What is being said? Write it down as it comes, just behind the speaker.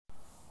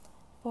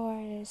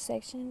our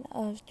section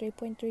of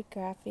 3.3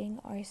 graphing,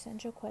 our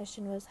central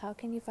question was how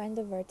can you find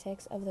the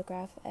vertex of the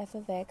graph f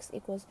of x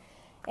equals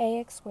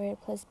ax squared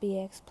plus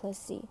bx plus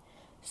c.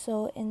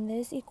 So in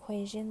this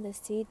equation, the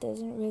c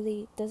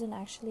doesn't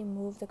actually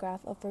move the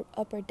graph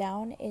up or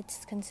down.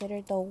 It's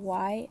considered the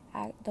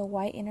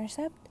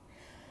y-intercept.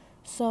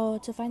 So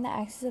to find the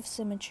axis of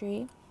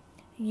symmetry,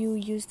 you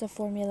use the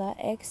formula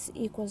x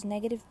equals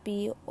negative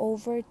b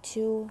over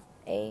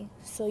 2a.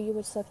 So you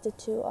would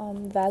substitute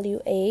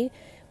value a,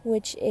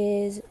 which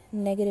is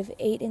negative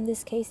 8 in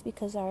this case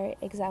because our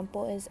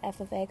example is f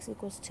of x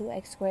equals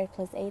 2x squared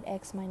plus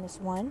 8x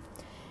minus 1.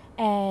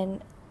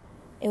 And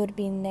it would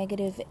be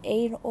negative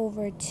 8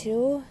 over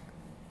 2,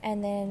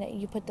 and then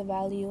you put the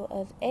value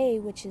of a,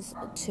 which is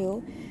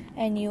 2,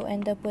 and you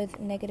end up with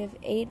negative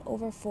 8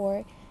 over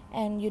 4,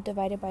 and you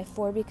divide it by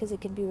 4 because it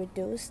can be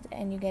reduced,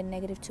 and you get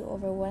negative 2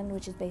 over 1,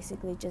 which is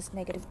basically just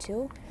negative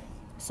 2.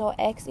 So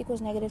x equals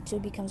negative 2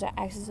 becomes our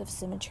axis of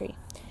symmetry.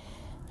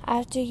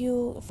 After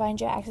you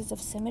find your axis of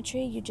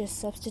symmetry, you just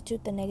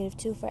substitute the negative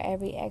 2 for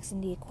every x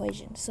in the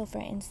equation. So for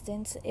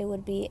instance, it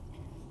would be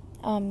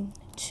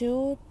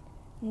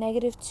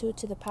negative 2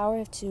 to the power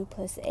of 2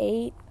 plus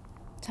 8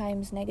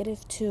 times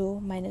negative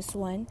 2 minus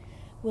 1,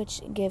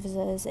 which gives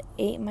us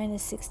 8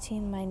 minus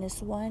 16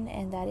 minus 1,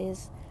 and that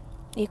is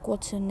equal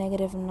to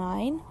negative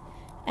 9.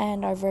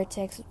 And our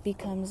vertex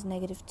becomes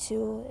negative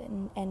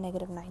 2 and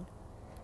negative 9.